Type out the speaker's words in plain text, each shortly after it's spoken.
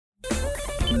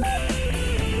Hey,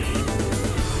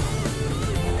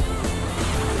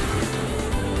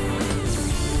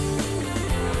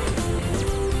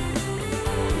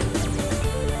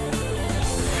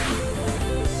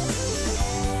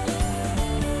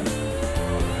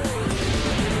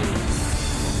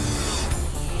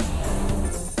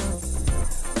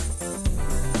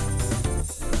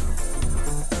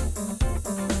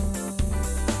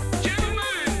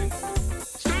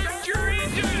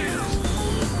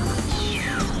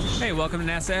 welcome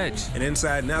to NASA Edge. An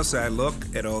inside and outside look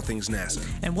at all things NASA.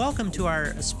 And welcome to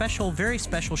our special, very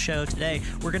special show today.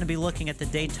 We're going to be looking at the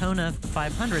Daytona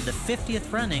 500, the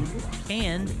 50th running,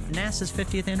 and NASA's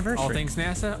 50th anniversary. All things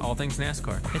NASA, all things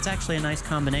NASCAR. It's actually a nice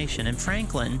combination. And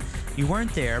Franklin, you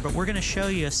weren't there, but we're going to show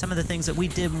you some of the things that we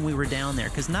did when we were down there.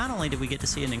 Because not only did we get to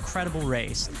see an incredible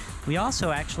race, we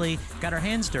also actually got our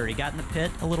hands dirty, got in the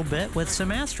pit a little bit with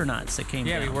some astronauts that came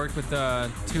down. Yeah, we worked with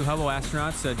two Hubble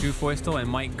astronauts, Drew Feustel and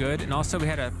Mike Good. And also we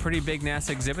had a pretty big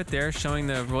NASA exhibit there showing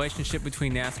the relationship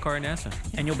between NASCAR and NASA.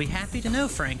 And you'll be happy to know,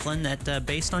 Franklin, that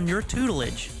based on your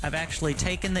tutelage, I've actually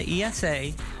taken the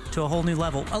ESA to a whole new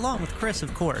level, along with Chris,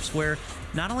 of course, where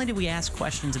not only did we ask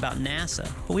questions about NASA,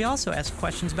 but we also asked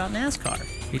questions about NASCAR.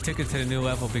 He took it to the new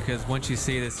level because once you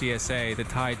see this ESA, the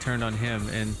tide turned on him,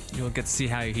 and you'll get to see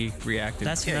how he reacted.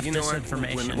 That's enough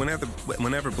disinformation.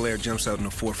 Whenever Blair jumps out in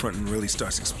the forefront and really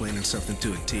starts explaining something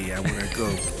to a T, I want to go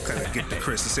kind of get to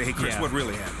Chris and say, hey, Chris, what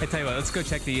really happened? I tell you what, let's go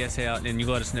check the ESA out, and you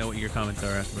let us know what your comments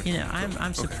are afterwards. You know,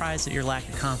 I'm surprised at your lack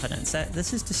of confidence.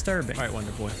 This is disturbing. All right,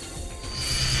 Wonder Boy.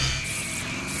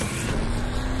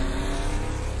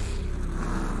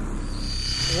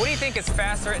 What do you think is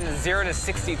faster in the 0 to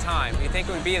 60 time? Do you think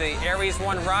it would be the Ares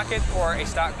 1 rocket or a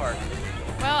stock car?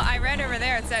 Well, I read over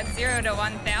there it said 0 to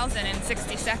 1,000 in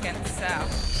 60 seconds, so.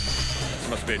 This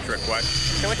must be a trick. What?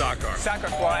 Stock car. Stock car.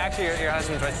 Well, actually, your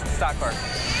husband's right. Stock car. No.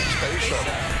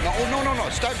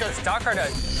 Stock car. Stock car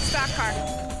does. Stock car.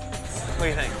 What do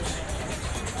you think?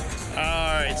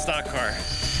 All right, stock car.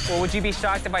 Well, would you be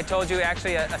shocked if I told you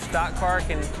actually a stock car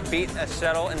can beat a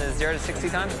shuttle in the 0 to 60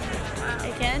 time?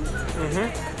 It can? Mm-hmm.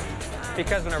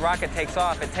 Because when a rocket takes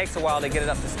off, it takes a while to get it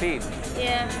up to speed.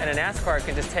 Yeah. And a NASCAR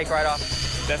can just take right off.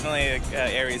 Definitely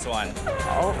Ares 1.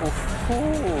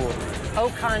 Au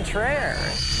contraire.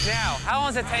 Now, how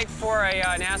long does it take for a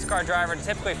NASCAR driver to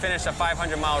typically finish a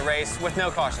 500-mile race with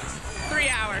no cautions? 3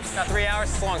 hours. About 3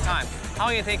 hours? It's a long time. How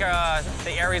long do you think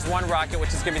the Ares 1 rocket,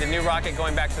 which is going to be the new rocket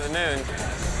going back to the moon,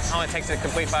 how long it takes to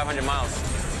complete 500 miles?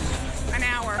 An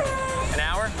hour. An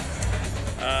hour?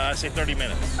 I say 30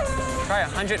 minutes. Try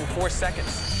 104 seconds.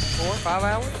 4 or 5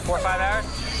 hours? 4 or 5 hours?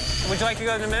 Would you like to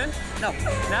go to the moon? No.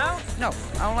 No? No,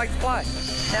 I don't like to fly.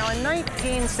 Now, in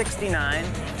 1969,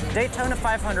 Daytona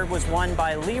 500 was won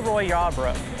by Leroy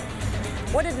Yarbrough.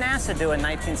 What did NASA do in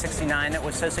 1969 that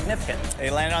was so significant?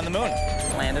 They landed on the moon.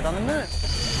 Landed on the moon.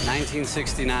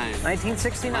 1969.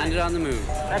 1969. Landed on the moon.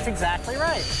 That's exactly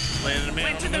right. Landed a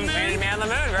man on the moon. Landed a man on the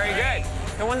moon. Very good.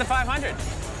 Who won the 500?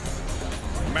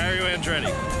 Mario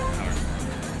Andretti.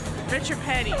 Richard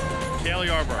Petty. Cale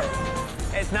Yarborough.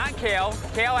 It's not Cale.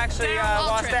 Cale actually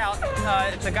lost out.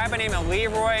 It's a guy by the name of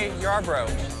Leroy Yarbrough.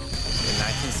 In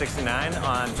 1969,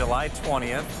 on July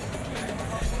 20th,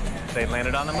 they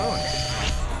landed on the moon.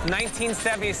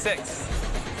 1976,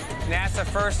 NASA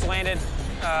first landed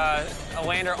a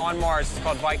lander on Mars. It's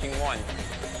called Viking 1.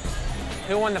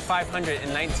 Who won the 500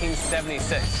 in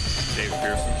 1976? David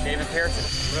Pearson. David Pearson.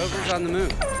 Rovers on the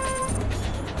moon.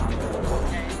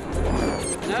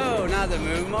 No, not the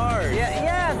moon, Mars.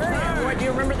 Yeah, very good. What, do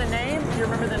you remember the name? Do you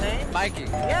remember the name? Viking.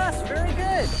 Yes, very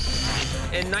good.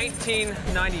 In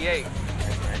 1998,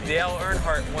 Dale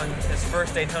Earnhardt won his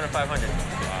first Daytona 500.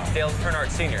 Wow. Dale Earnhardt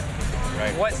Sr.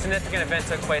 Right. What significant event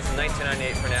took place in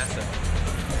 1998 for NASA?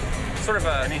 Sort of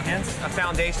Any hints? A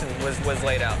foundation was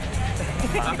laid out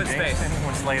up in space.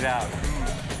 Was laid out.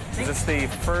 Is this the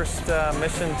first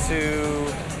mission to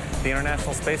the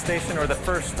International Space Station, or the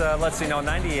first? Let's see. No,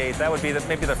 98. That would be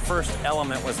maybe the first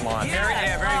element was launched.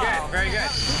 Yeah, very good. Very good.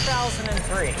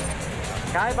 2003. A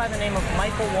guy by the name of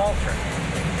Michael Walter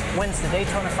wins the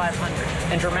Daytona 500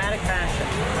 in dramatic fashion.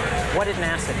 What did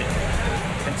NASA do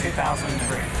in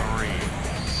 2003?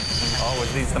 Oh,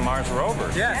 was these the Mars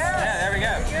rovers? Yes. Yeah, there we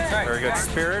go. That's right. Very good.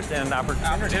 Spirit and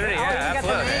opportunity. Yeah,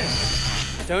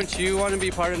 absolutely. Don't you want to be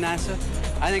part of NASA?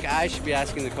 I think I should be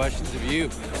asking the questions of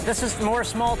you. This is more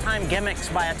small-time gimmicks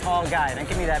by a tall guy. Now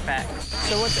give me that back.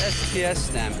 So what's STS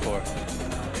stand for?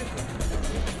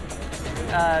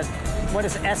 What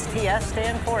does STS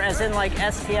stand for? As in like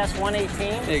STS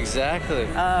 118? Exactly.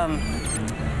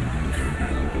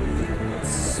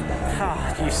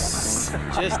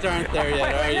 just aren't there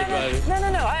yet, are you,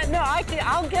 buddy?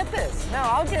 I'll get this. No,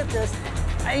 I'll get this.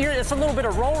 It's a little bit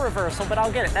of role reversal, but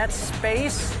I'll get it. That's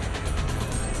space,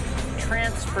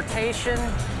 transportation,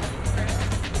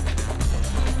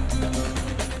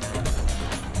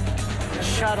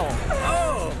 shuttle.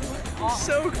 Oh,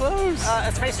 so close.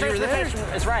 Space transportation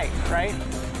is right?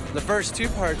 The first two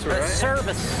parts were right.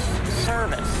 Service. Is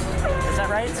that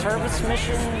right? Service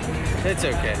mission. It's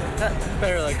okay.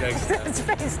 Better luck next time. It's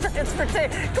space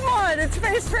transportation. Come on, it's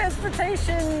space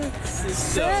transportation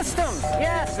systems.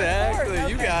 Yes, exactly. Okay.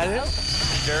 You got it.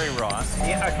 Jerry Ross.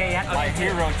 Yeah, okay. My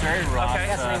hero, Jerry Ross,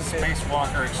 Okay.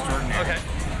 spacewalker extraordinaire. Okay.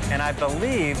 And I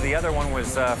believe the other one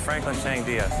was Franklin Chang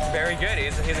Diaz. Very good.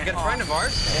 He's a good friend of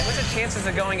ours. What's the chances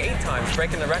of going 8 times,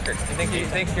 breaking the record? You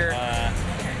think you're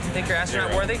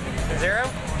astronaut worthy? 0?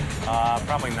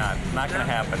 Probably not. Not going to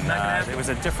happen. It was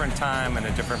a different time and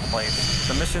a different place.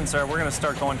 The missions we're going to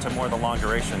start going to more of the long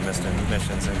duration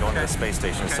missions and going to the space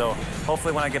station. Okay. So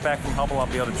hopefully when I get back from Hubble, I'll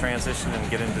be able to transition and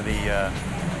get into the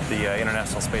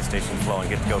International Space Station flow and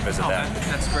get to go visit that.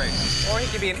 That's great. Or he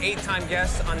could be an 8-time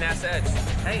guest on NASA Edge.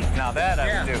 Hey, now that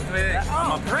I would do.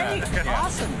 Oh, great. Yeah.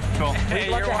 Awesome. Cool. Hey,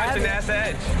 love you're to have watching you. NASA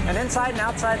Edge. An inside and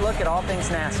outside look at all things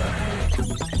NASA.